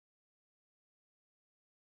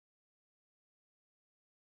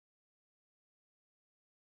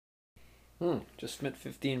Just spent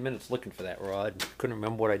 15 minutes looking for that rod. Couldn't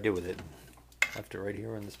remember what I did with it. Left it right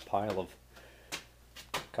here in this pile of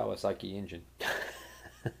Kawasaki engine.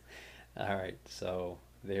 Alright, so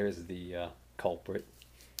there's the culprit,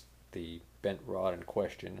 the bent rod in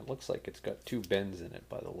question. It looks like it's got two bends in it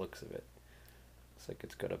by the looks of it. Looks like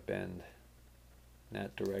it's got a bend in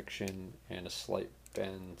that direction and a slight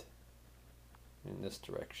bend in this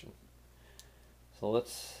direction. So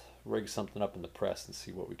let's rig something up in the press and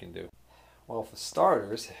see what we can do. Well, for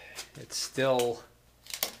starters, it's still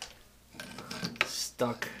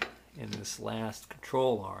stuck in this last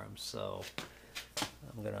control arm, so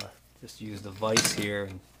I'm gonna just use the vise here,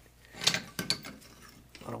 and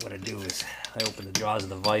what I'm gonna do is I open the jaws of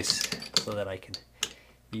the vise so that I can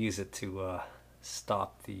use it to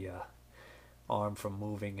stop the arm from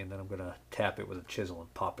moving, and then I'm gonna tap it with a chisel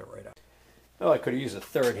and pop it right out. Oh, I could have used a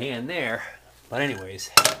third hand there, but anyways.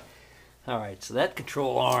 Alright, so that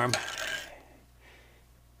control arm,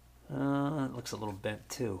 it looks a little bent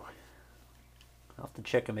too. I'll have to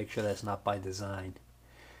check and make sure that's not by design.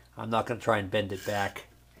 I'm not going to try and bend it back.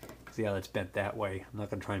 See how it's bent that way? I'm not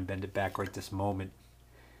going to try and bend it back right this moment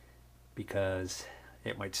because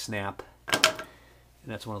it might snap. And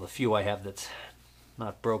that's one of the few I have that's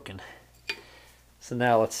not broken. So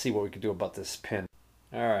now let's see what we can do about this pin.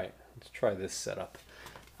 Alright, let's try this setup.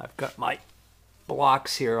 I've got my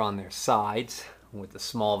blocks here on their sides with the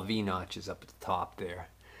small V notches up at the top there.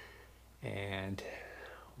 And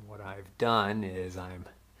what I've done is I'm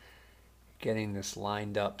getting this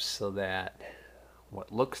lined up so that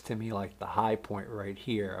what looks to me like the high point right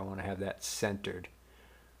here, I want to have that centered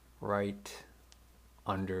right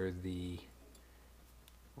under the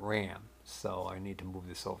ram. So I need to move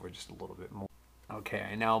this over just a little bit more. Okay,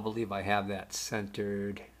 I now believe I have that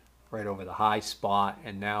centered right over the high spot,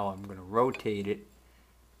 and now I'm going to rotate it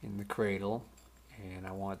in the cradle, and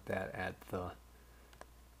I want that at the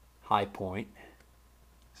high point.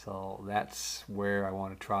 So that's where I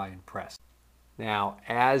want to try and press. Now,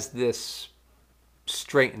 as this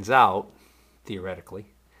straightens out, theoretically,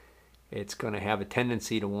 it's going to have a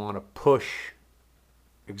tendency to want to push,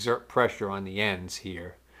 exert pressure on the ends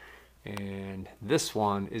here. And this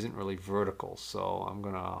one isn't really vertical, so I'm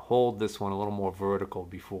going to hold this one a little more vertical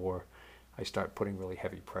before I start putting really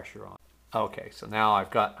heavy pressure on. Okay, so now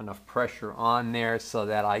I've got enough pressure on there so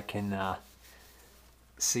that I can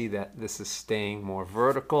see that this is staying more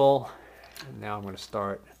vertical. And now I'm going to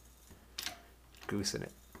start goosing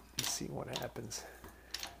it and see what happens.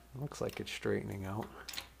 It looks like it's straightening out.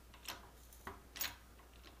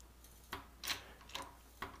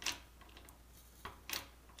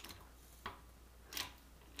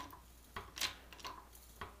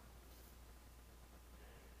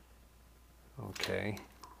 Okay.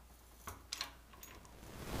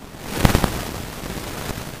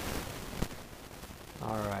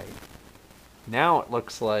 Alright. Now it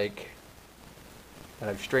looks like that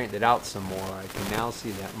I've straightened it out some more. I can now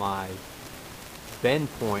see that my bend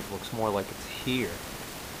point looks more like it's here.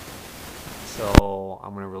 So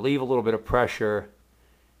I'm going to relieve a little bit of pressure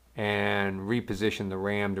and reposition the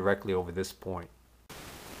ram directly over this point.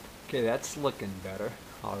 Okay, that's looking better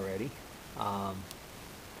already.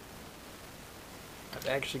 I've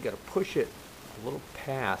actually got to push it a little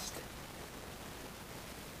past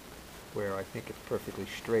where I think it's perfectly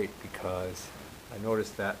straight, because I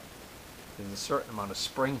noticed that there's a certain amount of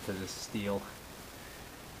spring to this steel,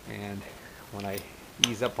 and when I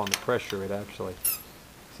ease up on the pressure, it actually,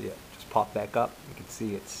 see it just pop back up. You can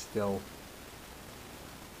see it's still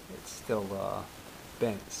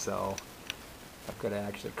bent, so I've got to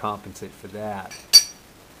actually compensate for that.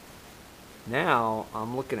 Now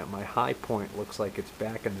I'm looking at my high point, looks like it's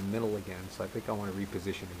back in the middle again, so I think I want to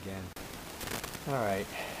reposition again. Alright,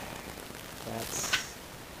 that's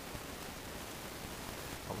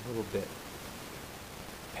a little bit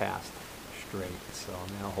past straight, so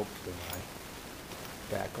now hopefully when I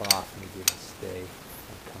back off, maybe it'll stay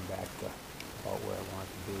and come back to about where I want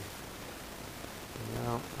it to be.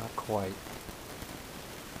 No, not quite.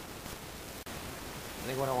 I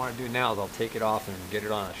think what I want to do now is I'll take it off and get it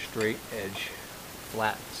on a straight edge,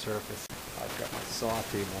 flat surface. I've got my saw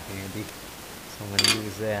table handy, so I'm going to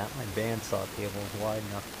use that. My bandsaw table is wide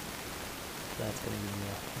enough, so that's going to give me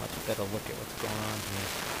a much better look at what's going on here.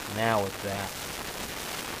 Now with that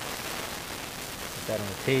on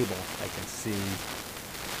the table, I can see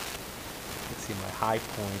my high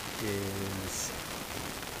point is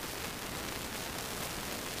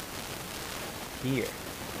here.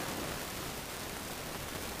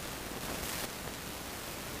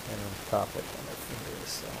 And on top of my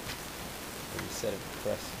fingers, so reset it and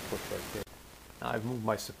press and push right there. Now I've moved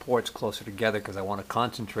my supports closer together because I want to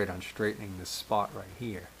concentrate on straightening this spot right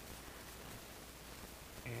here.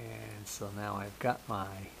 And so now I've got my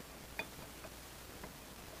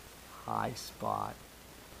high spot.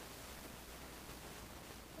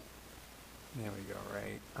 There we go,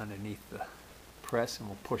 right underneath the press, and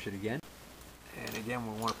we'll push it again. And again,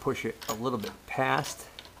 we want to push it a little bit past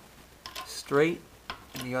straight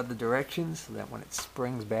in the other direction so that when it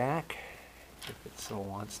springs back, if it so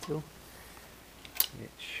wants to, it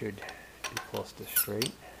should be close to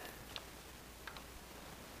straight.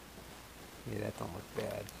 Yeah, that don't look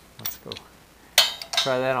bad. Let's go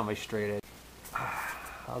try that on my straight edge.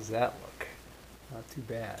 How's that look? Not too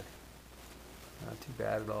bad. Not too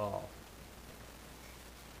bad at all.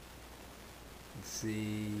 You can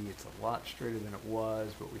see it's a lot straighter than it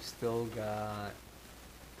was, but we still got,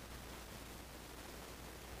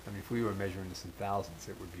 I mean, if we were measuring this in thousandths,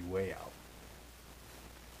 it would be way out.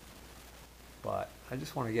 But I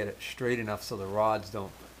just want to get it straight enough so the rods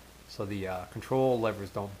don't, so the control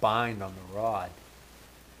levers don't bind on the rod.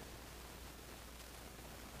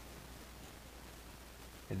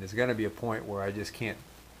 And there's going to be a point where I just can't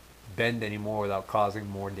bend anymore without causing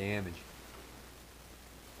more damage.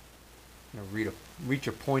 You know, reach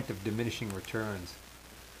a point of diminishing returns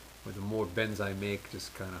where the more bends I make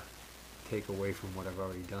just kind of take away from what I've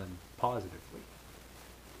already done positively.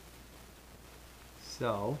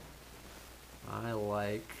 So I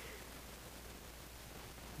like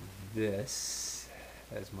this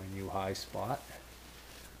as my new high spot.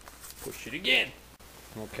 Push it again.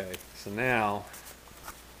 Okay, so now,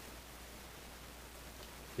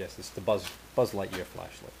 yes, it's the Buzz Lightyear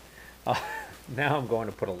flashlight. Now I'm going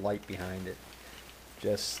to put a light behind it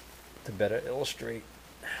just to better illustrate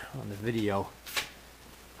on the video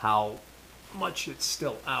how much it's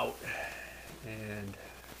still out. And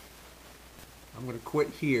I'm going to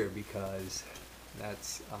quit here because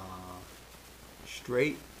that's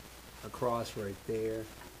straight across right there,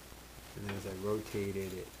 and then as I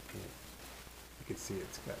rotated it, you can see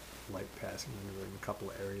it's got light passing under it in a couple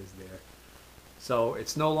of areas there. So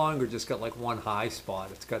it's no longer just got like one high spot,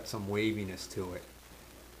 it's got some waviness to it.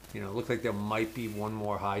 You know, it looks like there might be one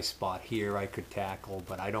more high spot here I could tackle,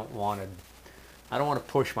 but I don't want to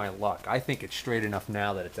push my luck. I think it's straight enough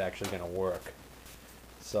now that it's actually going to work.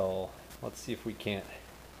 So let's see if we can't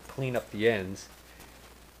clean up the ends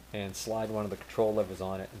and slide one of the control levers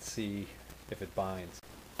on it and see if it binds.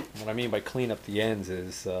 What I mean by clean up the ends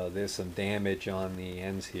is there's some damage on the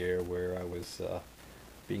ends here where I was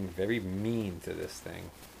being very mean to this thing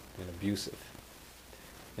and abusive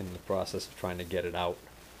in the process of trying to get it out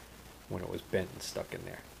when it was bent and stuck in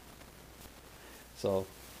there. So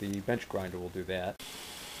the bench grinder will do that.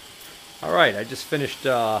 Alright, I just finished,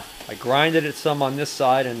 I grinded it some on this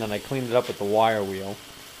side and then I cleaned it up with the wire wheel.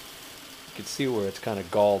 You can see where it's kind of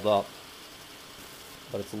galled up,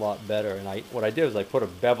 but it's a lot better. And what I did was I put a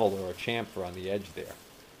bevel or a chamfer on the edge there,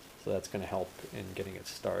 so that's going to help in getting it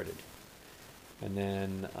started. And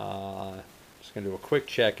then just going to do a quick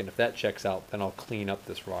check, and if that checks out, then I'll clean up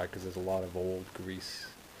this rod because there's a lot of old grease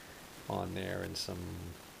on there and some,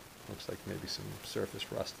 looks like maybe some surface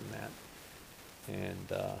rust in that. And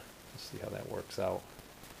let's see how that works out.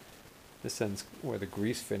 This end's where the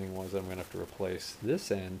grease fitting was, I'm going to have to replace. This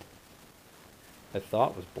end I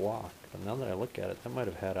thought was blocked, but now that I look at it, that might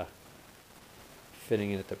have had a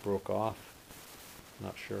fitting in it that broke off.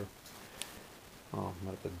 Not sure. Oh, I'm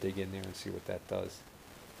going to have to dig in there and see what that does.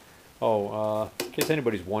 Oh, in case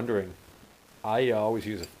anybody's wondering, I always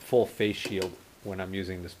use a full face shield when I'm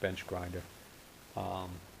using this bench grinder. You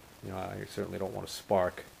know, I certainly don't want a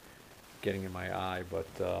spark getting in my eye,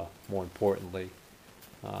 but more importantly,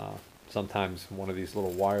 sometimes one of these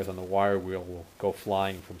little wires on the wire wheel will go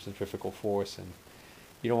flying from centrifugal force, and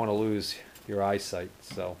you don't want to lose your eyesight.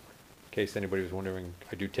 So in case anybody was wondering,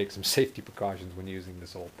 I do take some safety precautions when using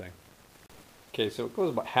this old thing. Okay, so it goes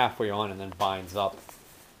about halfway on and then binds up.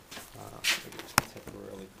 Maybe just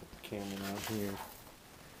temporarily put the camera down here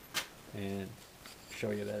and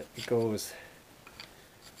show you that it goes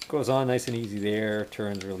on nice and easy there,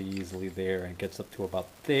 turns really easily there, and gets up to about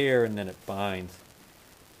there, and then it binds.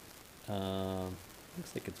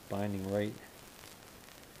 Looks like it's binding right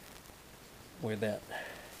where that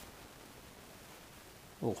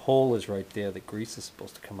little hole is right there that grease is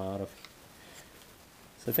supposed to come out of.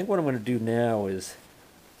 So I think what I'm going to do now is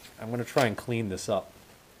I'm going to try and clean this up.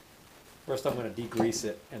 First I'm going to degrease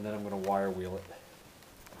it, and then I'm going to wire wheel it.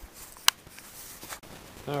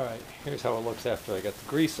 Alright, here's how it looks after I got the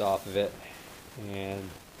grease off of it, and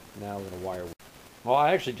now I'm going to wire wheel. Well,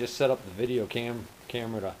 I actually just set up the video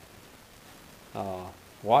camera to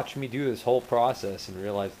watch me do this whole process and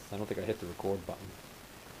realize I don't think I hit the record button.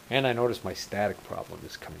 And I noticed my static problem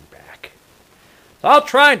is coming back. So I'll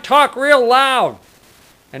try and talk real loud.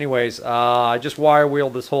 Anyways, I just wire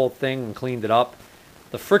wheeled this whole thing and cleaned it up.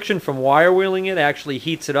 The friction from wire wheeling it actually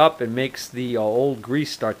heats it up and makes the old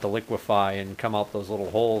grease start to liquefy and come out those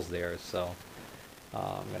little holes there. So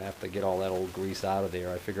I'm going to have to get all that old grease out of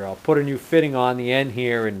there. I figure I'll put a new fitting on the end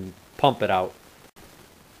here and pump it out.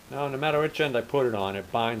 Now, no matter which end I put it on,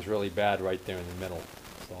 it binds really bad right there in the middle.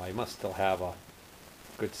 So I must still have a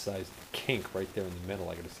good sized kink right there in the middle.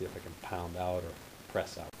 I got to see if I can pound out or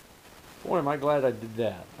press out. Boy, am I glad I did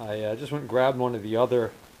that. I just went and grabbed one of the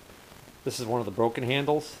other. This is one of the broken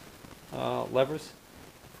handles levers,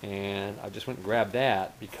 and I just went and grabbed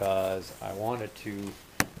that because I wanted to.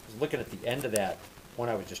 I was looking at the end of that one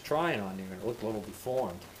I was just trying on there, and it looked a little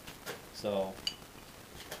deformed. So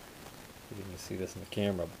you can see this in the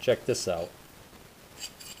camera, but check this out.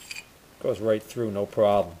 Goes right through, no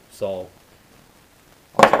problem. So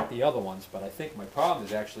I'll check the other ones, but I think my problem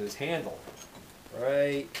is actually this handle.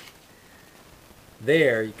 Right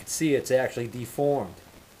there, you can see it's actually deformed.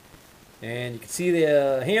 And you can see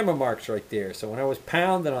the hammer marks right there. So when I was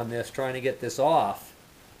pounding on this, trying to get this off,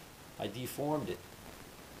 I deformed it.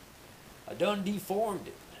 I done deformed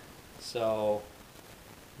it. So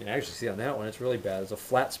you can actually see on that one, it's really bad. There's a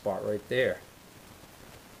flat spot right there.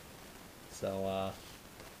 So,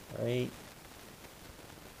 right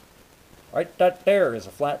that there is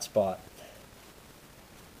a flat spot.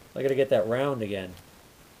 I gotta get that round again.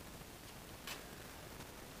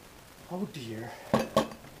 Oh dear.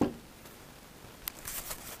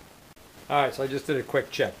 Alright, so I just did a quick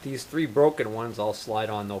check. These three broken ones all slide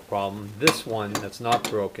on no problem. This one that's not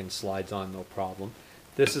broken slides on no problem.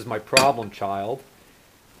 This is my problem child.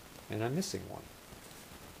 And I'm missing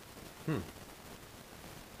one.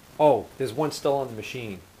 Oh, there's one still on the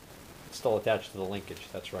machine. It's still attached to the linkage,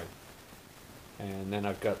 that's right. And then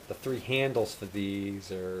I've got the three handles for these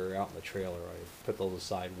are out in the trailer. I put those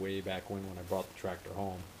aside way back when I brought the tractor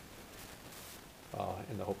home.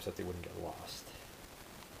 In the hopes that they wouldn't get lost.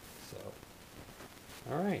 So,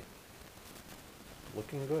 alright.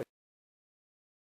 Looking good.